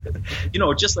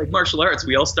just like martial arts,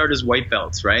 we all start as white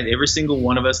belts, right? Every single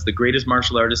one of us, the greatest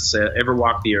martial artists ever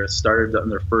walked the earth, started on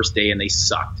their first day and they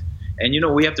sucked. And,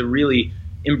 we have to really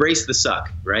embrace the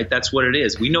suck, right? That's what it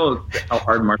is. We know how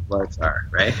hard martial arts are,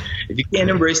 right? If you can't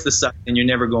embrace the suck, then you're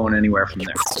never going anywhere from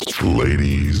there.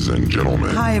 Ladies and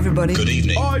gentlemen. Hi, everybody. Good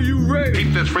evening. Are you ready?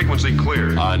 Keep this frequency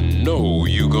clear. I know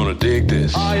you're gonna dig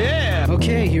this. I am.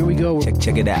 Okay, here we go.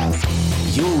 Check it out.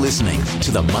 You're listening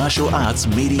to the Martial Arts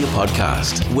Media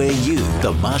Podcast, where you,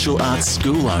 the martial arts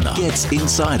school owner, gets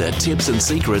insider tips and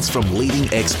secrets from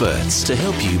leading experts to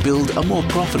help you build a more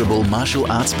profitable martial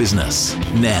arts business.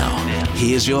 Now,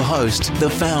 here's your host, the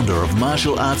founder of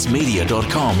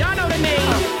martialartsmedia.com, Y'all know the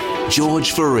name.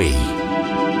 George Fourie.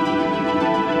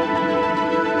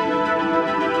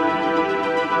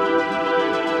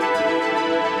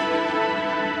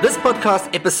 This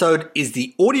podcast episode is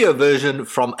the audio version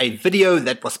from a video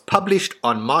that was published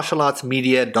on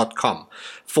martialartsmedia.com.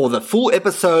 For the full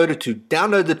episode, to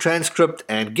download the transcript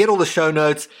and get all the show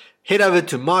notes, head over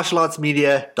to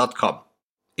martialartsmedia.com.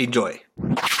 Enjoy.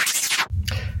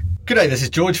 G'day, this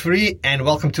is George Fourie and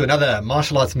welcome to another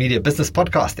Martial Arts Media Business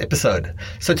Podcast episode.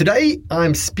 So today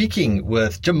I'm speaking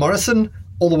with Jim Morrison,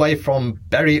 all the way from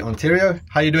Barrie, Ontario.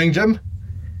 How are you doing, Jim?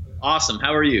 Awesome.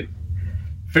 How are you?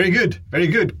 Very good, very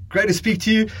good. Great to speak to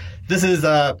you. This is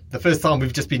the first time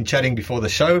we've just been chatting before the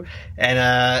show,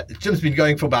 and Jim's been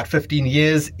going for about 15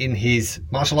 years in his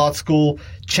martial arts school,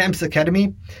 Champs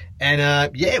Academy,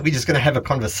 and we're just going to have a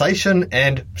conversation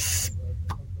and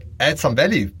add some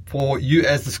value for you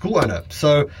as the school owner.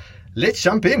 So let's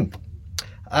jump in.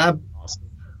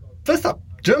 First up,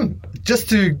 Jim,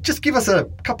 just give us a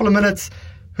couple of minutes,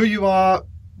 who you are,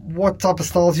 what type of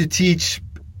styles you teach,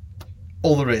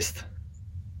 all the rest.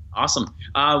 Awesome.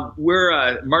 We're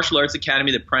a martial arts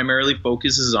academy that primarily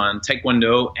focuses on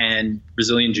Taekwondo and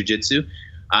Brazilian Jiu-Jitsu.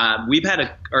 We've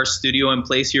had our studio in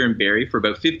place here in Barrie for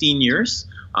about 15 years.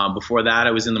 Before that,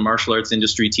 I was in the martial arts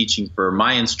industry teaching for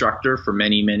my instructor for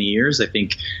many, many years. I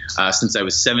think since I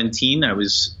was 17, I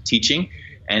was teaching.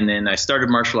 And then I started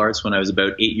martial arts when I was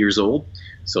about 8 years old.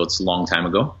 So it's a long time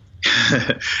ago.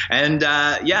 And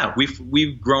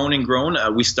we've grown and grown.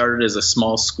 We started as a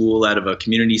small school out of a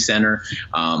community center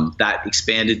that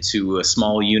expanded to a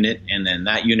small unit, and then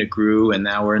that unit grew, and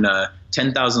now we're in a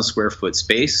 10,000 square foot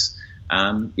space.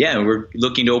 We're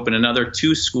looking to open another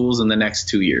 2 schools in the next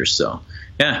 2 years. So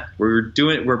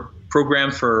we're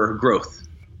programmed for growth.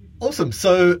 Awesome.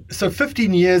 So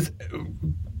 15 years.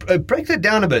 Break that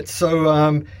down a bit.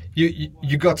 So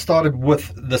you got started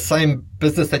with the same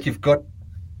business that you've got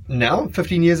now,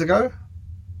 15 years ago?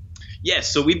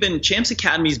 Yes. So Champs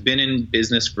Academy's been in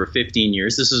business for 15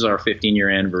 years. This is our 15-year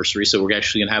anniversary. So we're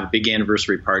actually going to have a big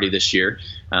anniversary party this year.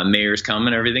 Mayor's coming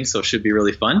and everything, so it should be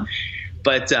really fun.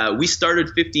 But we started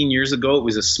 15 years ago. It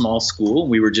was a small school.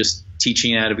 We were just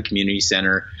teaching out of a community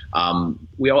center.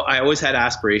 I always had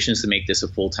aspirations to make this a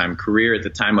full-time career. At the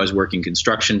time, I was working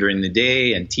construction during the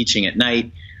day and teaching at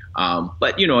night.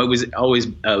 But it was always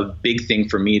a big thing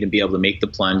for me to be able to make the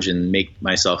plunge and make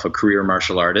myself a career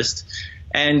martial artist.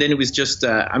 And then it was just,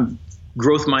 I'm a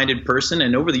growth-minded person.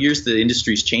 And over the years, the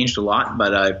industry's changed a lot,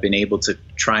 but I've been able to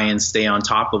try and stay on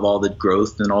top of all the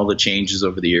growth and all the changes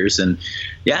over the years. And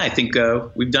I think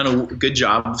we've done a good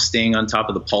job of staying on top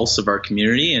of the pulse of our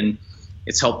community, and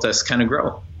it's helped us kind of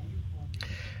grow.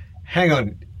 Hang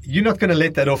on. You're not going to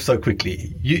let that off so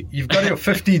quickly. You've got your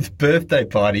 15th birthday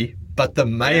party, but the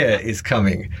mayor is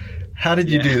coming. How did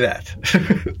you do that?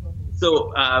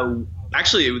 So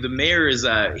actually, the mayor is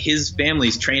his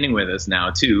family's training with us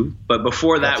now too. But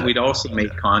before that, we'd also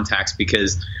make contacts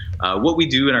because what we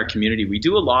do in our community, we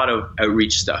do a lot of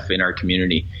outreach stuff in our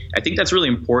community. I think that's really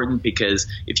important because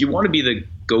if you want to be the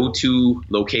go-to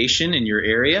location in your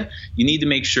area, you need to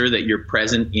make sure that you're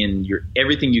present in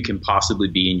everything you can possibly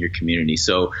be in your community.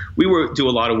 So we do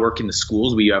a lot of work in the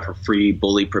schools. We offer free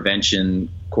bully prevention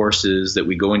courses that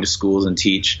we go into schools and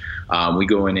teach. We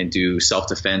go in and do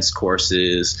self-defense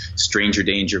courses, stranger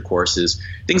danger courses,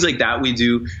 things like that. We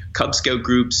do Cub Scout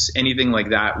groups, anything like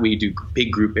that. We do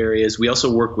big group areas. We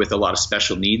also work with a lot of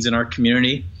special needs in our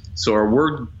community. So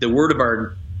the word of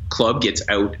our club gets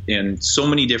out in so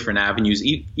many different avenues,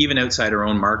 even outside our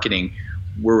own marketing.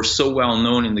 We're so well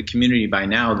known in the community by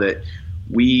now that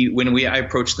I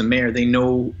approach the mayor,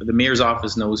 the mayor's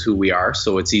office knows who we are,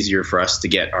 so it's easier for us to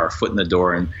get our foot in the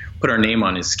door and put our name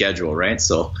on his schedule, right?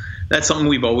 So that's something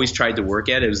we've always tried to work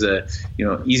at. It was a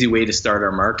easy way to start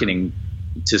our marketing,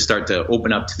 to start to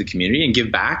open up to the community and give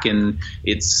back, and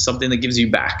it's something that gives you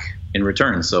back in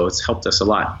return. So it's helped us a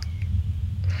lot.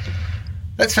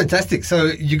 That's fantastic. So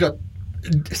you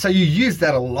use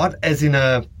that a lot as in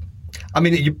I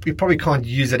mean, you probably can't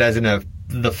use it as in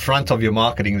the front of your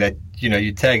marketing that,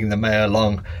 you're tagging the mayor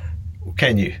along,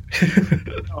 can you?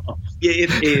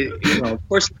 Of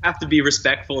course, you have to be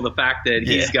respectful of the fact that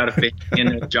he's got a family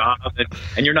and a job,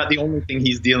 and you're not the only thing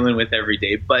he's dealing with every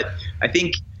day. But I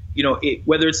think,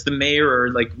 whether it's the mayor or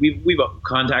like we've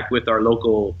contact with our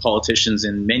local politicians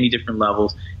in many different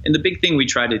levels. And the big thing we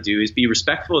try to do is be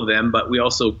respectful of them, but we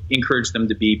also encourage them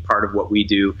to be part of what we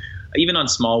do, even on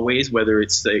small ways, whether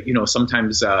it's,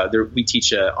 sometimes we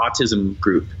teach an autism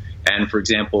group. And for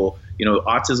example,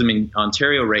 autism in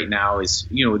Ontario right now is,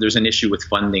 there's an issue with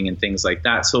funding and things like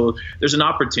that. So there's an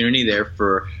opportunity there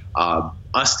for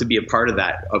us to be a part of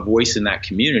that, a voice in that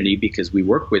community, because we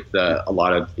work with a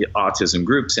lot of autism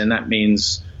groups, and that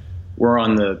means we're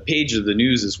on the page of the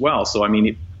news as well. So I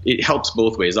mean, it helps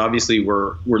both ways. Obviously,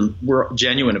 we're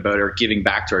genuine about our giving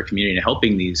back to our community and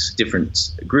helping these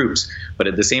different groups, but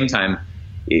at the same time,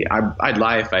 I'd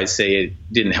lie if I say it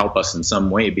didn't help us in some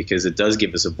way, because it does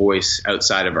give us a voice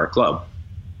outside of our club.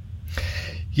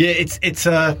 Yeah,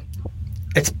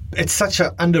 it's such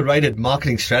an underrated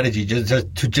marketing strategy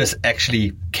to just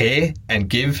actually care and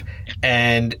give,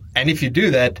 and if you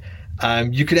do that,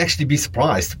 you could actually be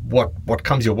surprised what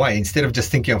comes your way, instead of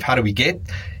just thinking of how do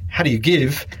you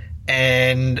give,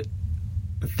 and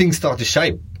things start to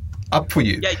shape up for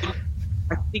you. Yeah.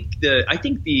 I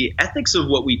think the ethics of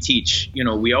what we teach,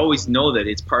 we always know that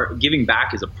it's giving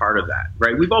back is a part of that,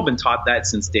 right? We've all been taught that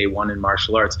since day one in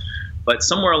martial arts, but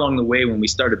somewhere along the way, when we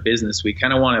start a business, we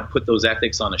kind of want to put those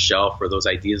ethics on a shelf, or those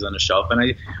ideas on a shelf. And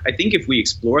I think if we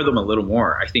explore them a little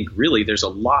more, I think really there's a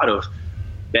lot of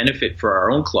benefit for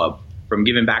our own club from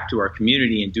giving back to our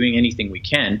community and doing anything we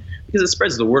can, because it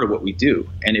spreads the word of what we do.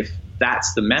 And if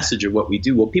that's the message of what we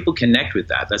do, well, people connect with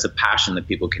that. That's a passion that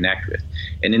people connect with.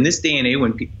 And in this day and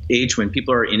age, when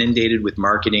people are inundated with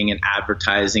marketing and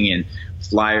advertising and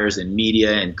flyers and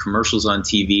media and commercials on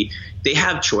TV, they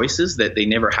have choices that they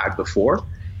never had before.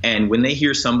 And when they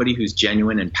hear somebody who's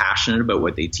genuine and passionate about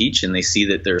what they teach, and they see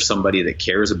that there's somebody that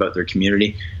cares about their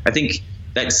community, I think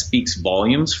that speaks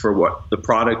volumes for what the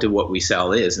product of what we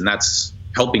sell is. And that's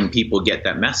helping people get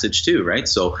that message too, right?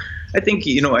 So I think,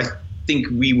 we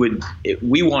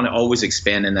want to always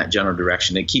expand in that general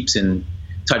direction. It keeps in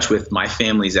touch with my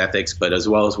family's ethics, but as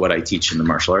well as what I teach in the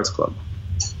martial arts club.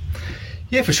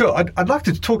 Yeah, for sure. I'd like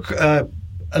to talk a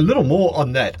little more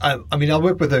on that. I mean, I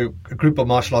work with a group of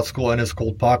martial arts school owners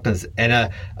called Partners,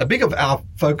 and a big of our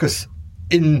focus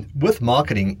with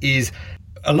marketing is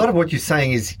a lot of what you're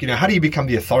saying is, how do you become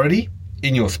the authority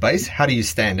in your space? How do you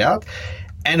stand out?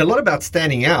 And a lot about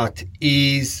standing out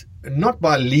is not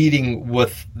by leading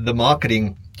with the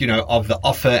marketing, of the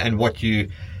offer and how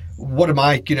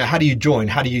do you join?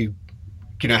 How do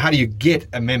you get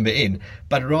a member in?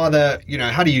 But rather,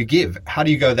 how do you give? How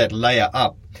do you go that layer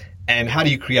up? And how do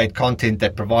you create content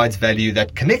that provides value,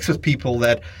 that connects with people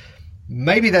that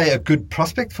maybe they're a good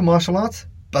prospect for martial arts,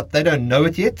 but they don't know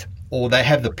it yet, or they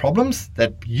have the problems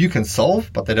that you can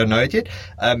solve, but they don't know it yet.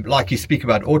 Like you speak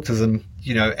about autism,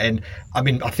 and I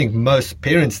mean, I think most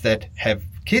parents that have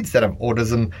kids that have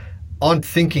autism aren't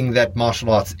thinking that martial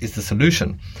arts is the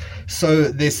solution. So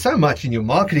there's so much in your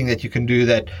marketing that you can do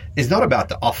that is not about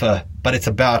the offer, but it's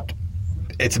about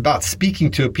speaking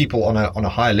to people on a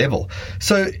higher level.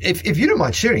 So if you don't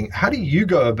mind sharing, how do you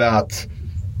go about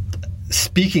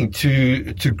speaking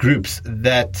to groups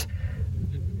that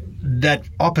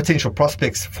are potential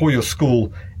prospects for your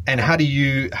school, and how do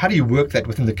you work that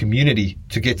within the community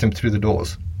to get them through the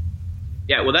doors?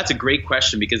 Yeah, well, that's a great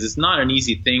question, because it's not an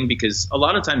easy thing, because a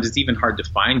lot of times it's even hard to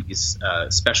find these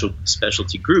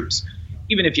specialty groups,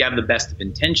 even if you have the best of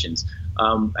intentions.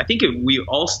 I think we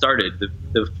all started,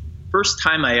 the first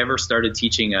time I ever started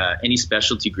teaching any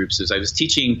specialty groups is I was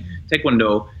teaching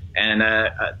Taekwondo, and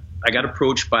I got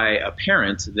approached by a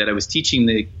parent that I was teaching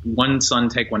the one son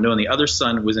Taekwondo and the other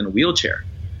son was in a wheelchair.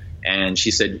 And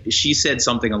she said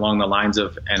something along the lines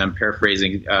of, and I'm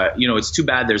paraphrasing, it's too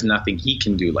bad there's nothing he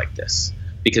can do like this,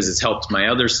 because it's helped my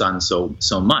other son so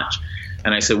much.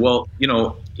 And I said, well,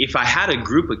 if I had a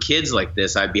group of kids like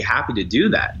this, I'd be happy to do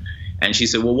that. And she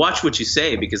said, well, watch what you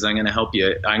say, because I'm going to help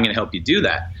you do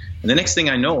that. And the next thing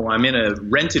I know, I'm in a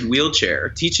rented wheelchair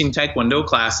teaching Taekwondo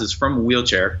classes from a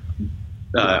wheelchair.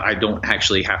 I don't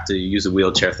actually have to use a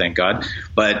wheelchair, thank God.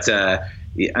 But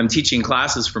I'm teaching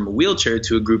classes from a wheelchair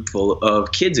to a group full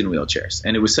of kids in wheelchairs.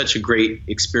 And it was such a great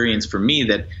experience for me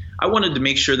that I wanted to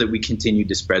make sure that we continued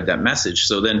to spread that message.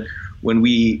 So then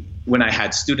when I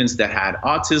had students that had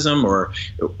autism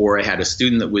or I had a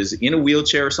student that was in a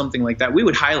wheelchair or something like that, we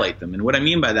would highlight them. And what I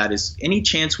mean by that is any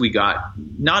chance we got,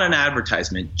 not an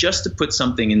advertisement, just to put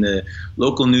something in the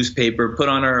local newspaper, put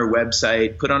on our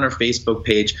website, put on our Facebook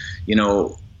page,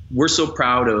 we're so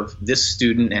proud of this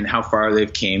student and how far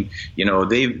they've came.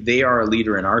 They are a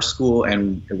leader in our school,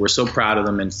 and we're so proud of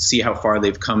them and see how far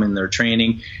they've come in their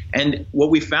training. And what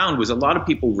we found was a lot of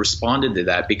people responded to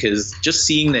that, because just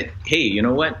seeing that, hey, you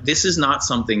know what, this is not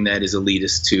something that is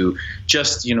elitist to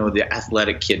just, the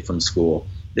athletic kid from school.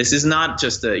 This is not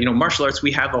just martial arts.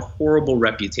 We have a horrible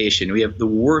reputation. We have the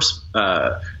worst,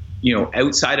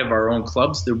 outside of our own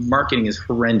clubs, the marketing is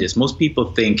horrendous. Most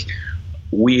people think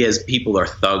we as people are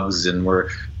thugs and we're,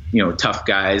 tough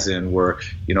guys and we're,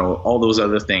 all those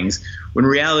other things. When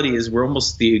reality is we're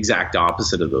almost the exact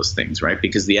opposite of those things, right?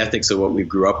 Because the ethics of what we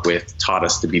grew up with taught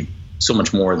us to be so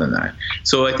much more than that.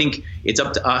 So I think it's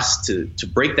up to us to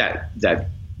break that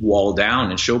wall down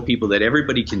and show people that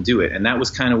everybody can do it. And that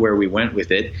was kind of where we went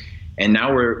with it. And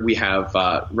now we have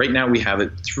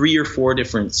 3 or 4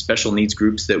 different special needs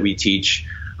groups that we teach,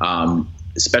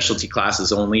 specialty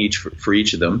classes only for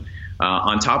each of them.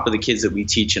 On top of the kids that we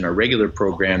teach in our regular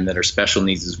program that are special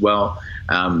needs as well.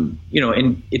 And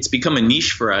it's become a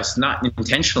niche for us, not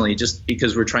intentionally, just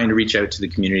because we're trying to reach out to the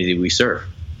community that we serve.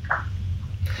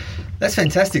 That's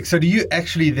fantastic. So do you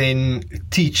actually then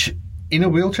teach in a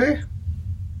wheelchair?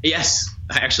 Yes,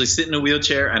 I actually sit in a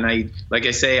wheelchair, and I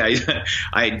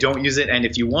don't use it. And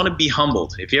if you want to be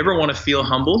humbled, if you ever want to feel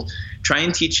humbled, try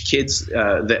and teach kids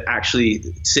that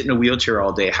actually sit in a wheelchair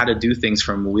all day how to do things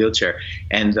from a wheelchair.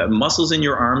 And the muscles in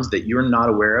your arms that you're not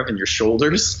aware of and your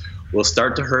shoulders will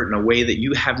start to hurt in a way that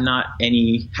you have not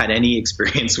had any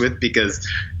experience with, because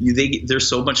they're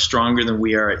so much stronger than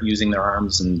we are at using their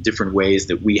arms in different ways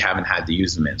that we haven't had to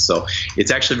use them in. So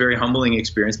it's actually a very humbling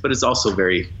experience, but it's also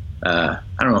very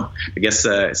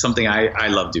something I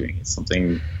love doing. It's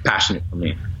something passionate for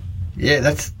me.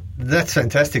 Yeah, that's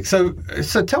fantastic. So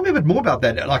tell me a bit more about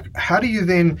that. Like, how do you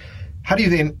then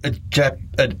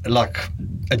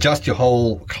adjust your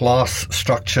whole class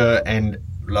structure, and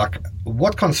like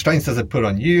what constraints does it put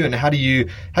on you, and how do you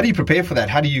prepare for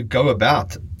that? How do you go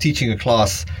about teaching a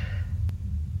class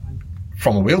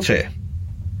from a wheelchair?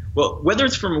 Well, whether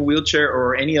it's from a wheelchair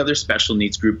or any other special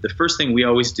needs group, the first thing we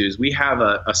always do is we have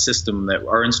a system that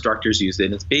our instructors use,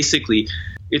 and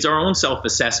it's our own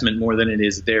self-assessment more than it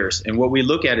is theirs. And what we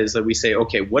look at is that we say,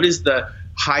 okay, what is the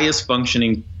highest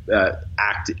functioning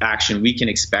action we can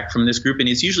expect from this group? And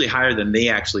it's usually higher than they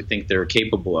actually think they're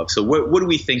capable of. So what do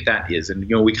we think that is? And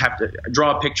we have to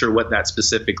draw a picture of what that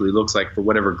specifically looks like for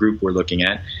whatever group we're looking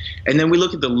at. And then we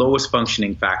look at the lowest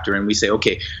functioning factor and we say,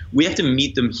 okay, we have to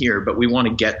meet them here, but we want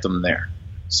to get them there.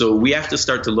 So we have to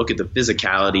start to look at the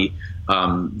physicality.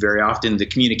 Very often the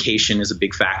communication is a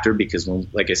big factor, because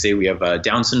like I say, we have a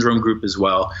Down syndrome group as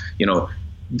well.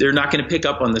 They're not going to pick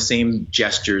up on the same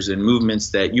gestures and movements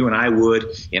that you and I would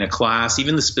in a class.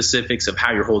 Even the specifics of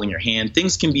how you're holding your hand,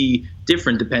 things can be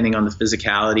different depending on the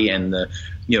physicality and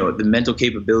the mental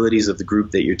capabilities of the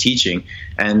group that you're teaching.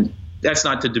 And that's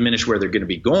not to diminish where they're going to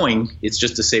be going. It's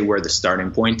just to say where the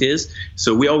starting point is.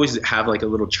 So we always have like a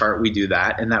little chart. We do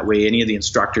that. And that way, any of the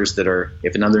instructors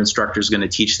if another instructor is going to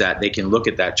teach that, they can look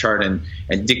at that chart and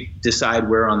decide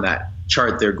where on that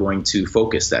chart they're going to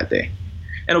focus that day.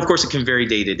 And of course, it can vary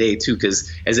day to day too, because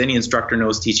as any instructor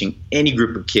knows, teaching any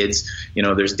group of kids,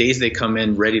 there's days they come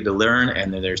in ready to learn,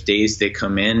 and then there's days they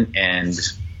come in and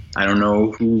I don't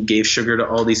know who gave sugar to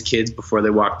all these kids before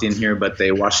they walked in here, but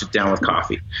they washed it down with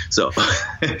coffee. So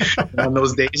on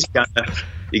those days,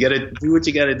 you gotta do what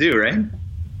you gotta do, right?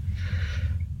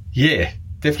 Yeah,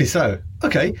 definitely so.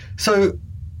 Okay, so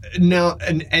now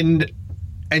and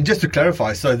just to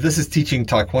clarify, so this is teaching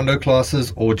taekwondo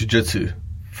classes or jiu-jitsu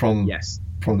from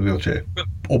the wheelchair,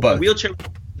 or both?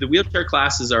 The wheelchair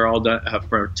classes are all done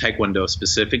for taekwondo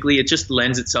specifically. It just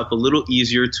lends itself a little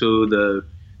easier to the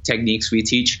techniques we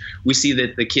teach. We see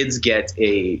that the kids get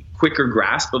a quicker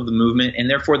grasp of the movement, and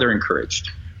therefore they're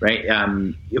encouraged, right?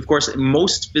 Of course,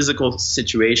 most physical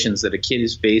situations that a kid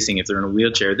is facing, if they're in a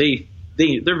wheelchair, they're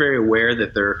very aware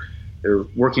that they're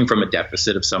working from a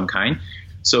deficit of some kind.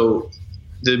 So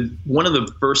one of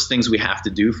the first things we have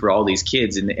to do for all these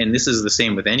kids, and this is the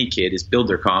same with any kid, is build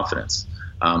their confidence.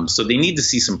 So they need to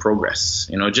see some progress,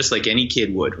 just like any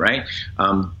kid would, right?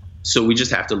 So we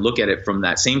just have to look at it from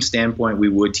that same standpoint we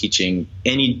would teaching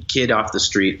any kid off the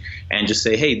street, and just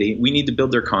say, hey, we need to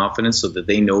build their confidence so that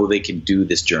they know they can do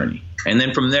this journey. And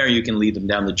then from there, you can lead them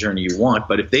down the journey you want.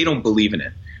 But if they don't believe in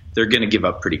it, they're going to give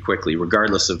up pretty quickly,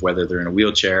 regardless of whether they're in a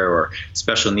wheelchair or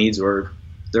special needs or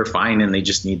they're fine and they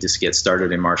just need to get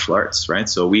started in martial arts, right?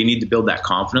 So we need to build that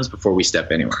confidence before we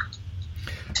step anywhere.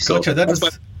 Gotcha. That's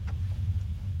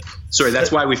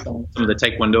why we found some of the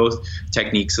Taekwondo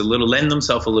techniques lend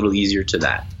themselves a little easier to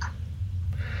that.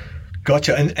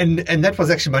 Gotcha. And that was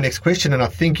actually my next question, and I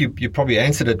think you probably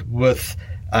answered it with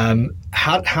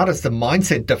how does the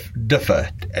mindset differ?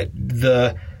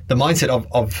 The mindset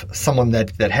of someone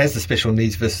that has the special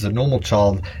needs versus a normal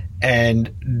child,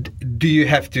 and do you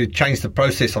have to change the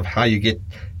process of how you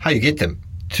get them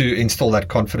to install that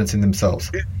confidence in themselves?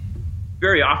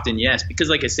 Very often, yes, because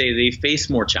like I say, they face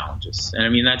more challenges.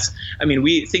 And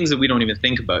things that we don't even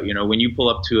think about, when you pull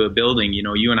up to a building,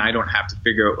 you and I don't have to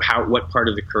figure out what part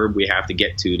of the curb we have to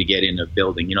get in a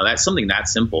building. That's something that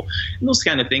simple. And those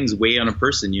kind of things weigh on a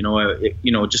person,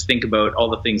 just think about all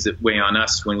the things that weigh on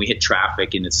us when we hit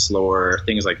traffic and it's slower,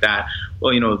 things like that.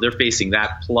 Well, they're facing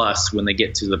that, plus when they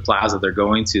get to the plaza they're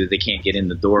going to, they can't get in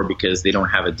the door because they don't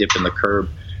have a dip in the curb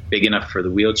big enough for the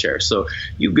wheelchair. So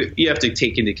you have to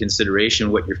take into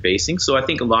consideration what you're facing. So I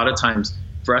think a lot of times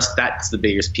for us, that's the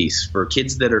biggest piece. For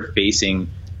kids that are facing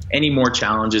any more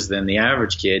challenges than the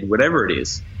average kid, whatever it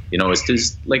is, is to,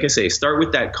 like I say, start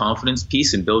with that confidence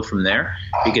piece and build from there,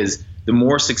 because the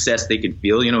more success they can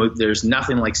feel, there's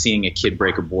nothing like seeing a kid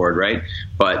break a board, right?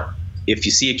 But if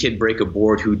you see a kid break a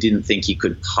board who didn't think he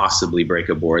could possibly break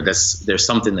a board, there's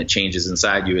something that changes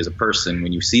inside you as a person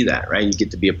when you see that, right? You get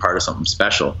to be a part of something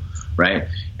special, right?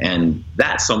 And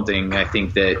that's something I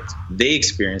think that they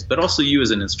experience, but also you as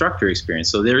an instructor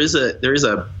experience. So there is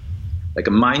a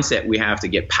mindset we have to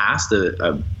get past,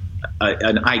 an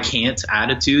I can't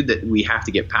attitude that we have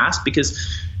to get past, because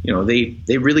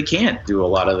they really can't do a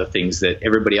lot of the things that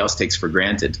everybody else takes for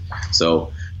granted.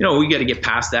 So we got to get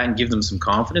past that and give them some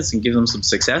confidence and give them some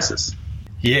successes.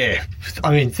 Yeah.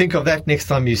 Think of that next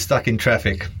time you're stuck in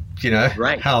traffic,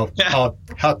 right. How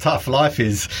tough life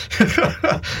is.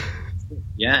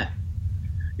 Yeah.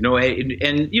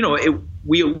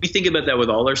 We think about that with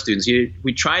all our students.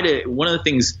 We try to, one of the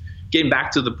things, getting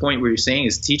back to the point where you're saying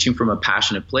is teaching from a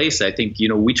passionate place. I think,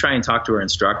 we try and talk to our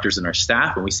instructors and our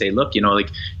staff and we say, look,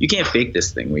 you can't fake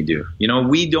this thing we do.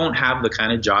 We don't have the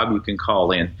kind of job you can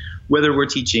call in, whether we're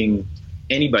teaching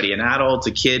anybody, an adult,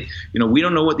 a kid, we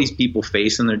don't know what these people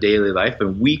face in their daily life,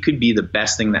 and we could be the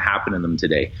best thing that happened to them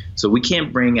today. So we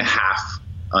can't bring a half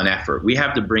an effort. We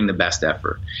have to bring the best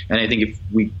effort. And I think if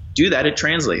we do that, it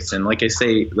translates. And like I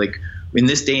say, in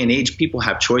this day and age, people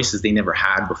have choices they never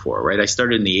had before, right? I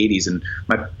started in the 80s, and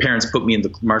my parents put me in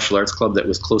the martial arts club that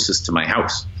was closest to my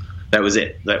house. That was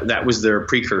it. That was their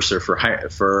precursor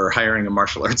for hiring a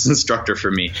martial arts instructor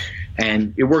for me.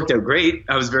 And it worked out great.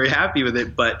 I was very happy with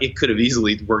it, but it could have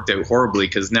easily worked out horribly,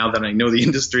 because now that I know the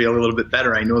industry a little bit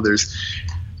better, I know there's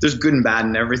good and bad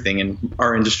in everything, and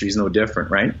our industry is no different,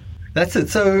 right? That's it.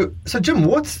 So Jim,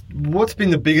 what's been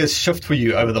the biggest shift for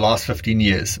you over the last 15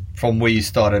 years from where you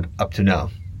started up to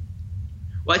now?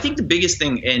 Well, I think the biggest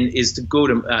thing is to go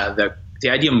to the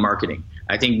idea of marketing.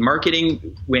 I think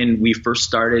marketing, when we first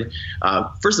started,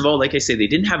 first of all, like I say,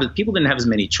 people didn't have as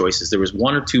many choices. There was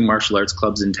one or two martial arts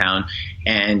clubs in town,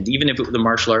 and even if the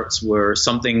martial arts were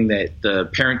something that the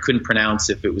parent couldn't pronounce,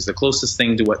 if it was the closest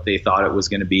thing to what they thought it was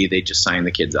going to be, they just signed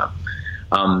the kids up.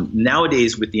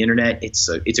 Nowadays, with the internet, it's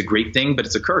a great thing, but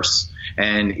it's a curse.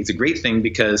 And it's a great thing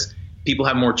because people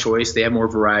have more choice. They have more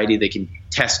variety. They can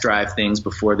test drive things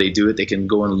before they do it. They can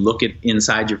go and look at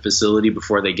inside your facility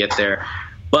before they get there.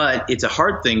 But it's a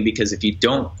hard thing, because if you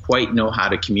don't quite know how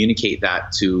to communicate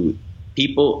that to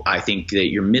people, I think that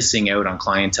you're missing out on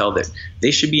clientele that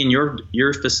they should be in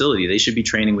your facility. They should be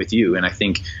training with you. And I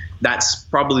think that's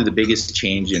probably the biggest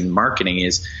change in marketing,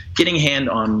 is getting a hand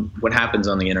on what happens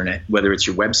on the internet, whether it's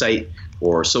your website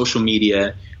or social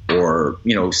media or,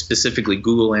 specifically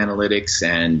Google Analytics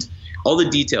and all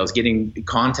the details, getting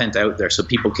content out there so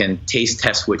people can taste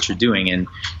test what you're doing, and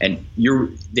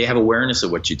they have awareness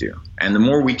of what you do. And the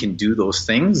more we can do those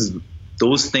things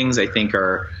I think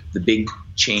are the big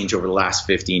change over the last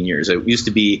 15 years. It used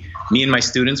to be me and my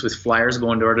students with flyers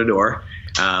going door to door.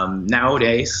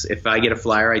 Nowadays, if I get a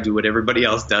flyer, I do what everybody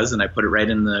else does, and I put it right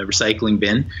in the recycling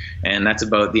bin, and that's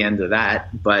about the end of that.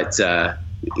 But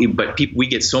we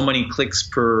get so many clicks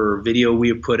per video we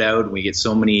have put out, and we get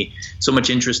so much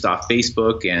interest off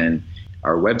Facebook and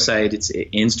our website. It's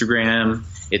Instagram.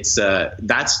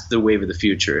 That's the wave of the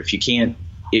future. If you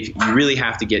really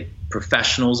have to get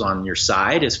professionals on your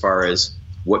side as far as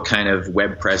what kind of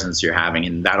web presence you're having,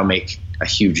 and that'll make a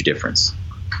huge difference.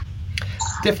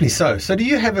 Definitely so. So do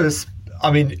you have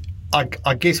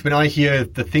I guess when I hear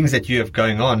the things that you have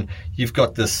going on, you've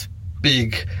got this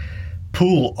big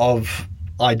pool of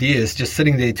ideas just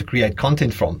sitting there to create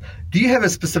content from. Do you have a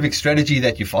specific strategy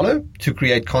that you follow to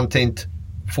create content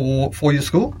for your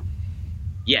school?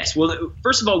 Yes. Well,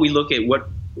 first of all, we look at what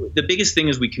the biggest thing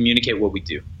is. We communicate what we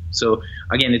do. So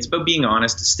again, it's about being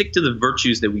honest, to stick to the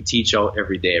virtues that we teach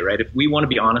every day, right? If we want to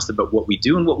be honest about what we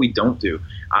do and what we don't do.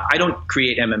 I don't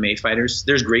create MMA fighters.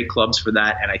 There's great clubs for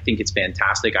that, and I think it's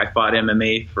fantastic. I fought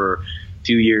MMA for a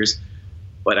few years,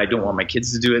 but I don't want my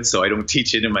kids to do it, so I don't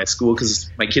teach it in my school because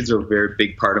my kids are a very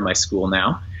big part of my school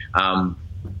now.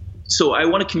 So I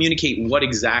want to communicate what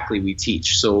exactly we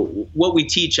teach. So what we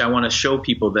teach, I want to show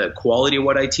people the quality of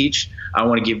what I teach. I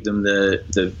want to give them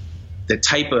the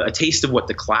type of a taste of what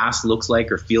the class looks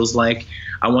like or feels like.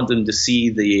 I want them to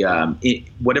see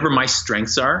whatever my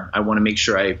strengths are. I want to make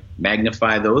sure I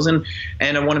magnify those, and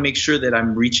I want to make sure that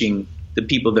I'm reaching the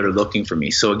people that are looking for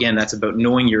me. So again, that's about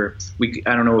knowing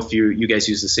I don't know if you guys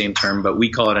use the same term, but we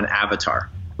call it an avatar,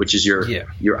 which is your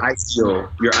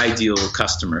ideal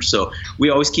customer. So we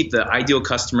always keep the ideal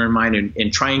customer in mind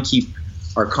and try and keep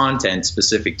our content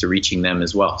specific to reaching them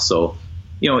as well. So,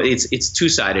 it's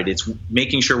two-sided. It's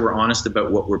making sure we're honest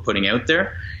about what we're putting out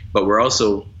there, but we're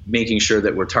also making sure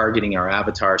that we're targeting our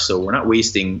avatar so we're not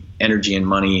wasting energy and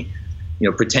money,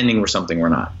 pretending we're something we're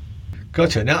not.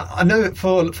 Gotcha. Now, I know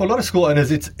for a lot of school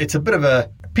owners, it's a bit of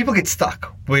people get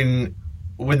stuck when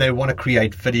they want to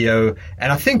create video.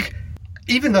 And I think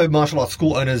even though martial arts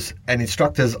school owners and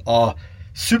instructors are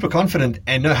super confident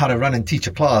and know how to run and teach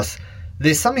a class,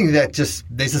 there's something there's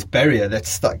this barrier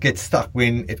that gets stuck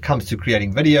when it comes to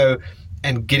creating video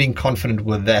and getting confident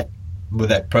with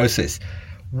that process.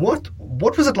 What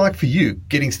was it like for you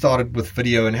getting started with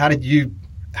video, and how did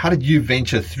you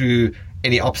venture through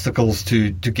any obstacles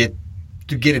to get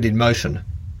it in motion?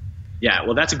 Yeah,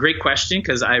 well, that's a great question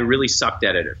because I really sucked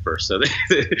at it at first. So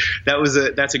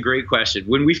that's a great question.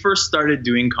 When we first started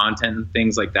doing content and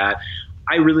things like that,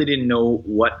 I really didn't know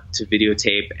what to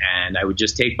videotape, and I would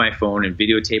just take my phone and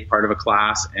videotape part of a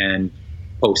class and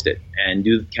post it and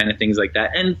do kind of things like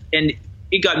that. And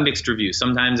it got mixed reviews.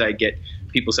 Sometimes I get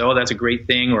people say, "Oh, that's a great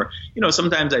thing," or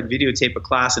sometimes I'd videotape a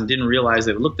class and didn't realize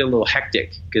that it looked a little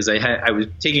hectic because I was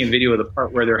taking a video of the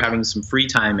part where they're having some free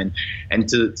time, and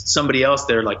to somebody else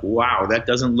they're like, "Wow, that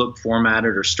doesn't look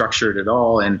formatted or structured at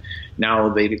all," and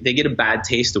now they get a bad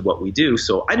taste of what we do.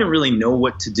 So I didn't really know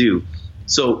what to do.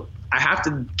 So I have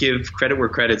to give credit where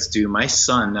credit's due. My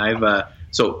son, I have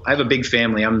a big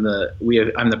family. I'm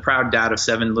the proud dad of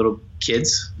 7 little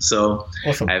kids. So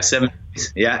awesome. I have 7.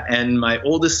 Yeah, and my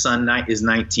oldest son is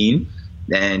 19,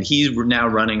 and he's now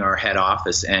running our head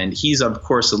office. And he's, of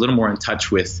course, a little more in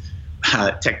touch with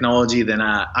technology than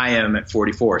I am at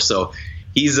 44. So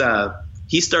he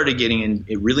started getting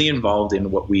really involved in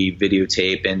what we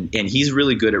videotape, and he's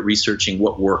really good at researching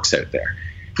what works out there.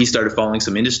 He started following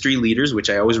some industry leaders, which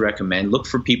I always recommend. Look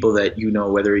for people that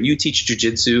whether you teach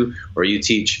jiu-jitsu or you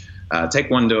teach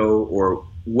taekwondo or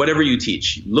whatever you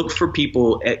teach. Look for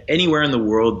people anywhere in the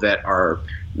world that are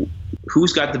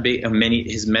who's got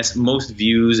his most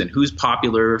views and who's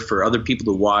popular for other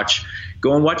people to watch.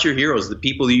 Go and watch your heroes, the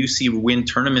people that you see win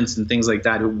tournaments and things like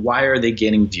that. Why are they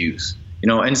getting views?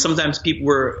 And sometimes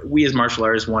we as martial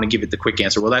artists want to give it the quick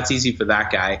answer. Well, that's easy for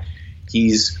that guy.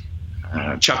 He's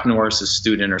Chuck Norris's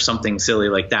student or something silly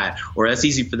like that. Or that's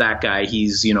easy for that guy.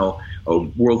 He's, a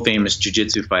world famous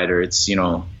jiu-jitsu fighter. It's,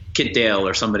 Kit Dale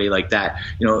or somebody like that,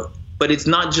 but it's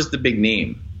not just the big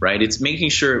name, right? It's making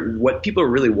sure what people are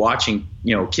really watching,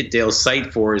 Kit Dale's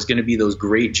site for is going to be those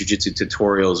great jiu-jitsu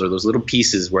tutorials or those little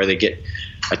pieces where they get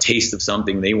a taste of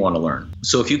something they want to learn.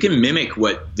 So if you can mimic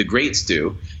what the greats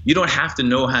do, you don't have to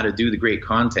know how to do the great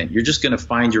content. You're just going to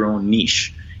find your own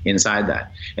niche inside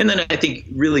that. And then I think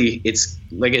really it's,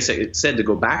 like I said, to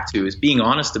go back to is being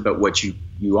honest about what you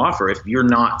offer. If you're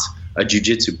not a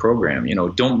jiu-jitsu program,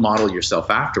 don't model yourself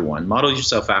after one. Model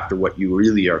yourself after what you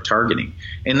really are targeting.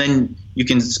 And then you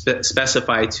can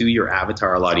specify to your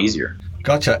avatar a lot easier.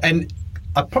 Gotcha. And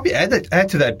I'll probably add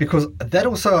to that because that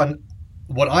also,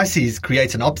 what I see is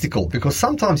creates an obstacle, because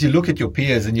sometimes you look at your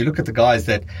peers and you look at the guys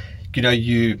that,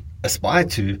 you aspire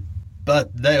to, but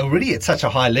they're already at such a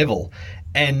high level.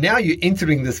 And now you're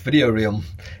entering this video realm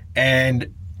and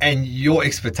your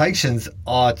expectations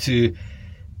are to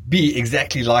be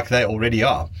exactly like they already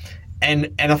are.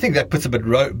 And I think that puts a bit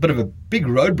of a big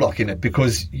roadblock in it,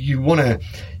 because you want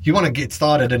to get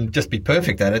started and just be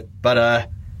perfect at it, but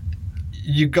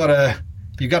you gotta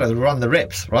run the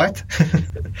reps, right?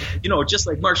 Just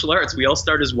like martial arts, we all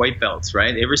start as white belts,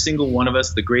 right? Every single one of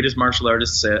us, the greatest martial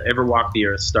artists ever walked the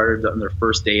earth, started on their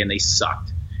first day and they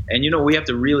sucked. And we have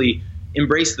to really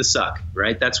embrace the suck,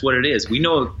 right? That's what it is. We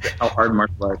know how hard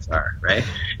martial arts are, right?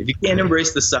 If you can't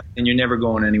embrace the suck, then you're never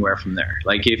going anywhere from there.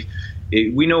 Like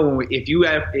we know if you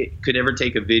could ever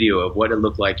take a video of what it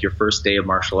looked like your first day of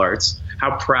martial arts,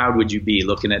 how proud would you be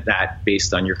looking at that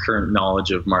based on your current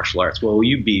knowledge of martial arts? Well,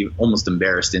 you'd be almost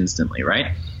embarrassed instantly,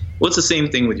 right? Well, it's the same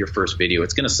thing with your first video.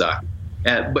 It's going to suck.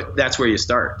 But that's where you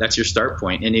start. That's your start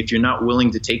point. And if you're not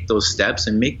willing to take those steps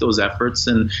and make those efforts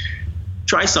and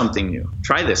try something new,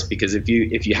 try this, because if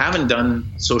you haven't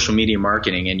done social media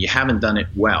marketing and you haven't done it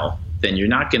well, then you're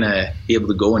not going to be able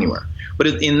to go anywhere. But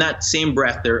in that same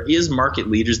breath, there is market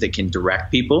leaders that can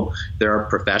direct people. There are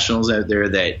professionals out there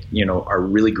that, are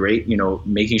really great,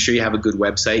 making sure you have a good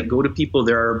website. Go to people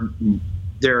that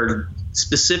are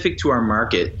specific to our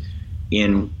market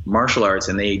in martial arts,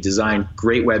 and they design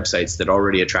great websites that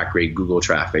already attract great Google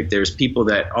traffic. There's people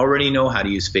that already know how to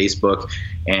use Facebook,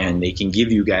 and they can give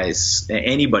you guys,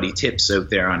 anybody, tips out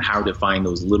there on how to find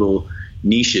those little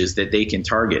niches that they can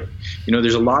target.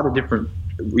 There's a lot of different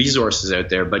resources out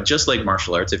there, but just like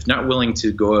martial arts, if you're not willing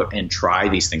to go out and try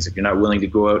these things, if you're not willing to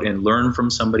go out and learn from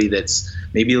somebody that's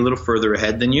maybe a little further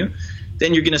ahead than you,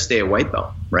 then you're going to stay a white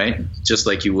belt, right? Just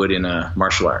like you would in a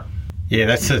martial art. Yeah,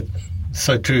 that's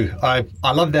so true. I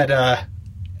love that.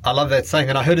 I love that saying,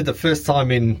 and I heard it the first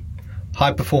time in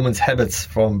High Performance Habits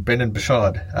from Brendan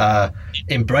Burchard.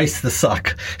 Embrace the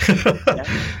suck.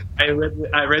 I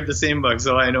read the same book,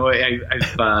 so I know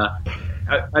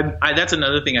that's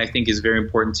another thing I think is very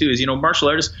important too. Is martial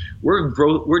artists,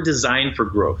 we're designed for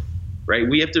growth, right?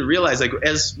 We have to realize, like,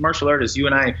 as martial artists, you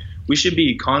and I, we should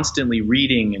be constantly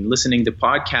reading and listening to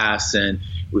podcasts, and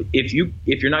if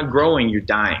you're not growing, you're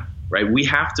dying. Right? We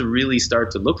have to really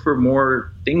start to look for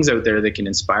more things out there that can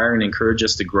inspire and encourage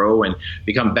us to grow and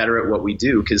become better at what we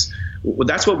do, because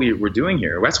that's what we're doing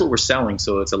here. That's what we're selling.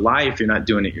 So it's a lie if you're not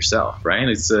doing it yourself, right?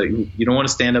 You don't want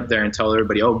to stand up there and tell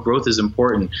everybody, oh, growth is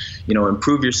important,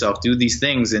 improve yourself, do these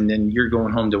things, and then you're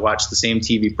going home to watch the same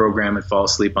TV program and fall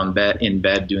asleep in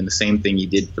bed doing the same thing you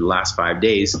did for the last 5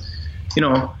 days.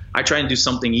 I try and do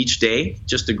something each day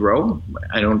just to grow.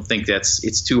 I don't think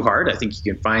it's too hard. I think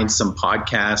you can find some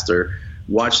podcast or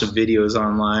watch some videos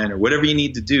online or whatever you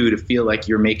need to do to feel like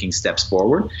you're making steps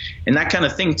forward. And that kind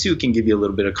of thing too can give you a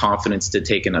little bit of confidence to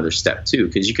take another step too,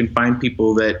 because you can find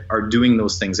people that are doing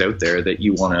those things out there that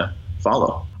you want to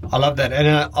follow. I love that. And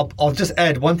I'll just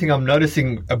add one thing I'm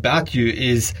noticing about you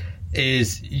is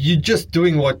you just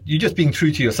being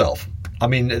true to yourself. I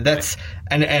mean, that's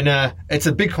and it's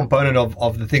a big component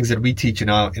of the things that we teach in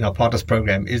our Partners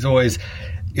program is always,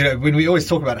 when we always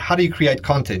talk about how do you create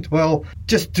content, well,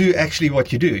 just do actually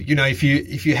what you do. If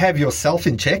you have yourself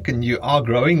in check and you are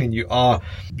growing and you are,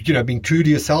 being true to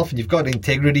yourself and you've got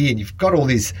integrity and you've got all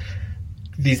these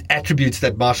attributes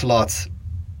that martial arts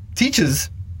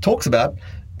talks about,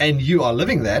 and you are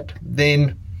living that,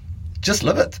 then just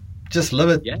live it. Just live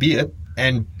it, yeah. Be it,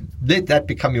 and let that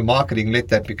become your marketing. Let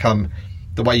that become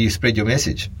the way you spread your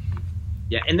message.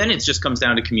 Yeah, and then it just comes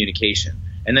down to communication.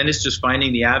 And then it's just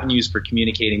finding the avenues for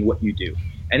communicating what you do.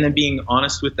 And then being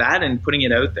honest with that and putting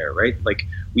it out there, right? Like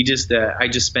I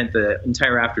just spent the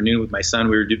entire afternoon with my son.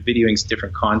 We were videoing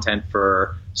different content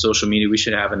for social media. We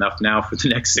should have enough now for the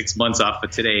next 6 months off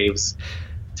of today. It was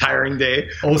a tiring day.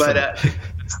 Awesome. But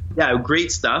yeah,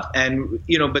 great stuff. And,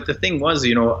 but the thing was,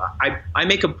 I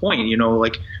make a point,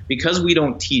 like, because we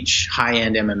don't teach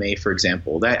high-end MMA, for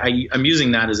example, that I'm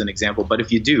using that as an example. But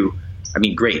if you do, I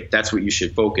mean, great. That's what you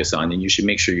should focus on, and you should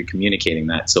make sure you're communicating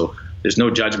that. So there's no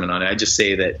judgment on it. I just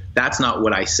say that that's not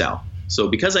what I sell. So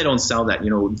because I don't sell that,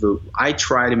 I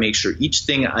try to make sure each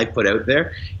thing I put out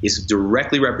there is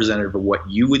directly representative of what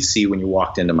you would see when you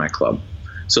walked into my club.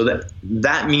 So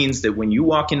that means that when you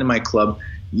walk into my club,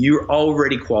 you're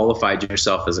already qualified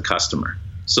yourself as a customer.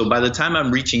 So by the time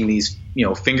I'm reaching these,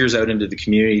 fingers out into the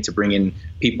community to bring in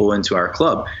people into our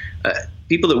club,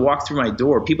 people that walk through my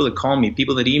door, people that call me,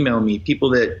 people that email me,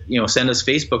 people that, send us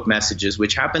Facebook messages,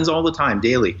 which happens all the time,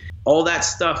 daily. All that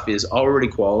stuff is already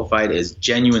qualified as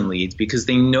genuine leads because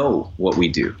they know what we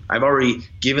do. I've already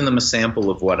given them a sample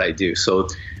of what I do. So,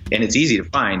 and it's easy to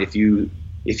find. If you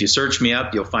search me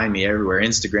up, you'll find me everywhere,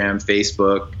 Instagram,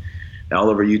 Facebook, all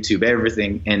over YouTube,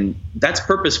 everything. And that's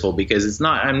purposeful because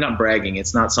I'm not bragging.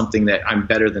 It's not something that I'm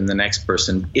better than the next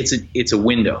person. It's a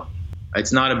window.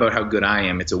 It's not about how good I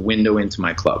am. It's a window into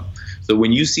my club. So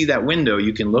when you see that window,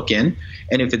 you can look in,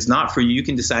 and if it's not for you, you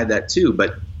can decide that too.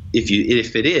 But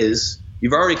if it is,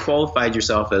 you've already qualified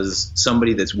yourself as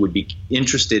somebody that would be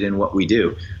interested in what we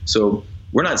do. So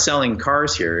we're not selling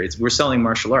cars here. We're selling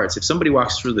martial arts. If somebody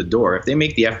walks through the door, if they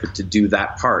make the effort to do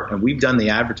that part, and we've done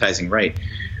the advertising right,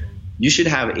 you should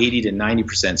have 80 to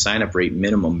 90% sign up rate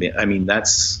minimum. I mean,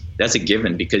 that's a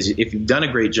given, because if you've done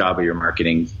a great job of your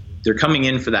marketing, they're coming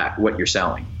in for that, what you're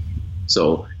selling.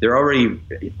 So they're already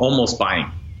almost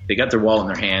buying. They got their wallet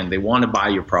in their hand. They want to buy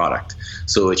your product.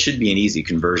 So it should be an easy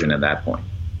conversion at that point.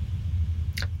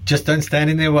 Just don't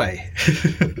stand in their way.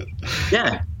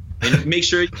 Yeah. And make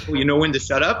sure you know when to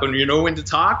shut up, and you know when to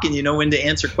talk, and you know when to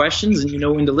answer questions, and you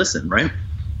know when to listen, right?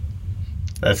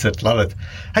 That's it. Love it.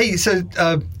 Hey, so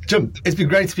Jim, it's been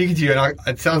great speaking to you, and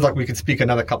it sounds like we could speak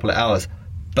another couple of hours,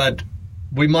 but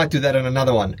we might do that in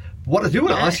another one. What I do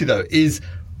want to ask you, though, is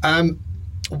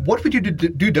what would you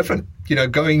do different? You know,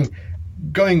 going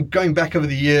back over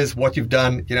the years, what you've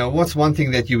done, you know, what's one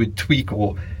thing that you would tweak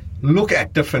or look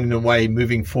at different in a way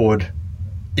moving forward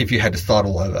if you had to start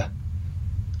all over?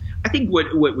 I think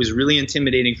what was really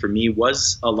intimidating for me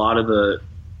was a lot of the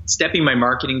stepping my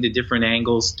marketing to different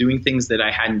angles, doing things that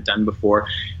I hadn't done before.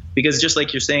 Because just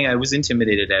like you're saying, I was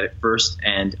intimidated at it first.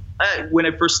 And when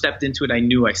I first stepped into it, I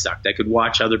knew I sucked. I could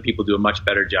watch other people do a much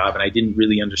better job, and I didn't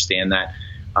really understand that.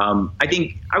 I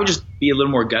think I would just be a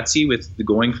little more gutsy with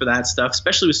going for that stuff,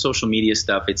 especially with social media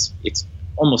stuff. It's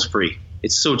almost free.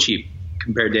 It's so cheap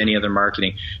compared to any other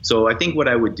marketing. So I think what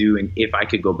I would do, and if I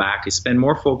could go back, is spend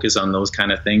more focus on those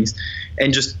kind of things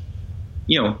and just,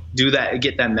 you know, do that,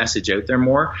 get that message out there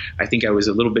more. I think I was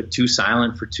a little bit too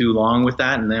silent for too long with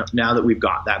that. And now that we've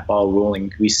got that ball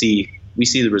rolling, we see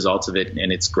the results of it,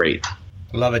 and it's great.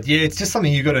 Love it. Yeah, it's just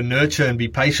something you got to nurture and be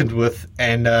patient with.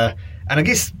 And I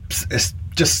guess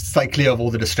just stay clear of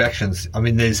all the distractions. I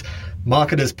mean, there's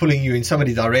marketers pulling you in so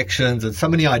many directions and so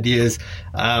many ideas,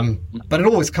 but it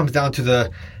always comes down to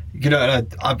the, you know,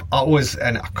 I always,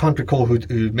 and I can't recall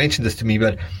who mentioned this to me,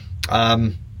 but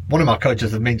one of my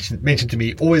coaches have mentioned to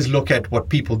me, always look at what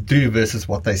people do versus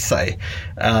what they say.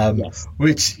 Yes.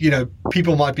 Which, you know,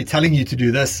 people might be telling you to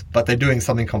do this, but they're doing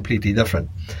something completely different.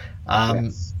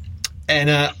 Yes. And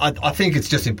I think it's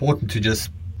just important to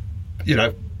just, you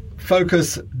know,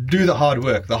 focus, do the hard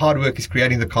work. The hard work is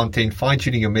creating the content,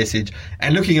 fine-tuning your message,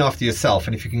 and looking after yourself.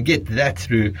 And if you can get that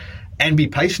through and be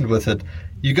patient with it,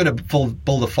 you're going to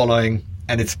build a following,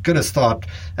 and it's going to start.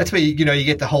 That's where, you know, you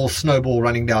get the whole snowball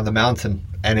running down the mountain,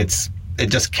 and it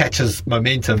just catches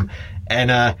momentum.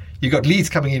 And you got leads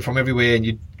coming in from everywhere, and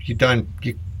you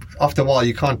after a while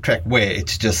you can't track where.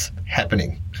 It's just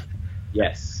happening.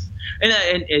 Yes. And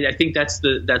I think that's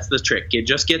the trick.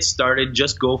 Just get started.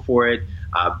 Just go for it.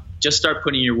 Just start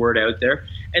putting your word out there.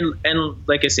 And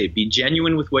like I say, be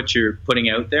genuine with what you're putting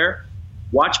out there.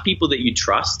 Watch people that you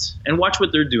trust and watch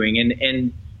what they're doing.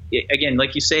 And again,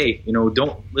 like you say, you know,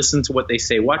 don't listen to what they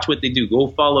say. Watch what they do. Go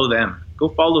follow them. Go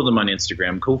follow them on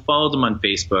Instagram. Go follow them on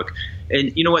Facebook.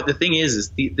 And you know what? The thing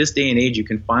is this day and age, you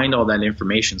can find all that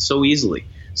information so easily.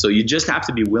 So you just have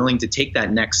to be willing to take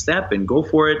that next step and go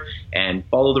for it and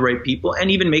follow the right people,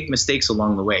 and even make mistakes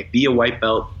along the way. Be a white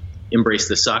belt, embrace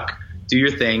the suck, do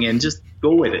your thing, and just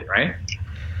go with it, right?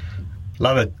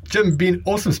 Love it. Jim, been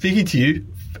awesome speaking to you.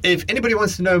 If anybody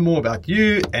wants to know more about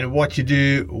you and what you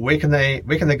do, where can they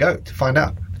go to find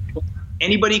out?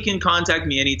 Anybody can contact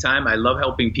me anytime. I love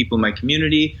helping people in my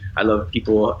community. I love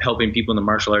helping people in the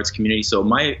martial arts community. So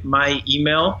my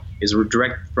email is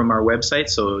direct from our website,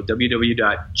 so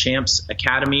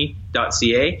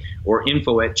www.champsacademy.ca or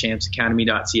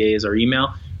info@champsacademy.ca is our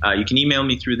email. You can email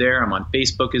me through there. I'm on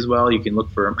Facebook as well. You can look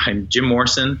for, I'm Jim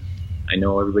Morrison. I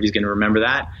know everybody's going to remember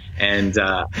that. And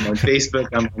I'm on Facebook.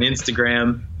 I'm on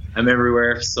Instagram. I'm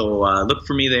everywhere. So look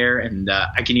for me there. And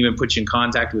I can even put you in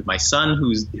contact with my son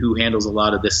who handles a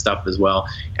lot of this stuff as well.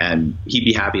 And he'd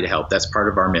be happy to help. That's part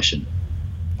of our mission.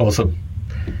 Awesome.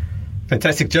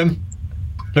 Fantastic, Jim.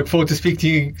 Look forward to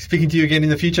speaking to you again in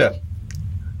the future.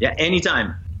 Yeah,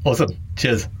 anytime. Awesome.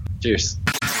 Cheers. Cheers.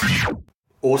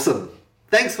 Awesome.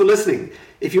 Thanks for listening.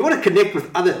 If you want to connect with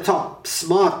other top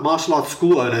smart martial arts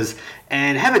school owners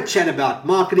and have a chat about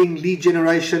marketing, lead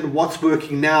generation, what's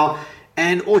working now,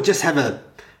 or just have a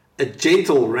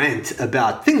gentle rant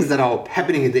about things that are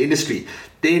happening in the industry,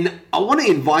 then I want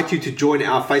to invite you to join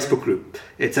our Facebook group.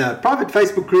 It's a private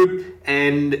Facebook group,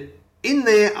 and in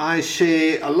there I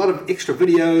share a lot of extra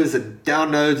videos and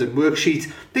downloads and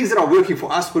worksheets, things that are working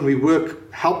for us when we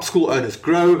help school owners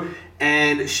grow,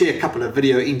 and share a couple of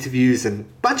video interviews and a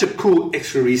bunch of cool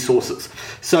extra resources.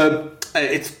 So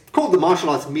it's called the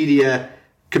Martial Arts Media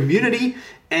Community,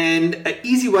 and an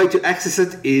easy way to access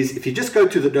it is if you just go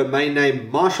to the domain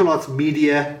name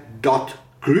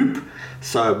martialartsmedia.group.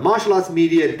 So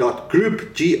martialartsmedia.group,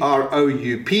 Group.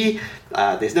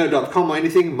 There's no .com or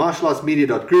anything,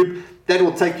 martialartsmedia.group. That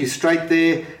will take you straight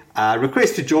there.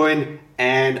 Request to join,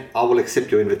 and I will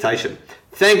accept your invitation.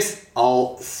 Thanks.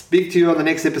 I'll speak to you on the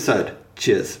next episode.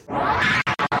 Cheers.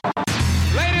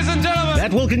 Ladies and gentlemen.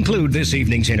 That will conclude this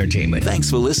evening's entertainment. Thanks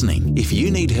for listening. If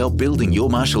you need help building your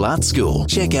martial arts school,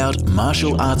 check out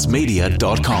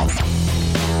martialartsmedia.com.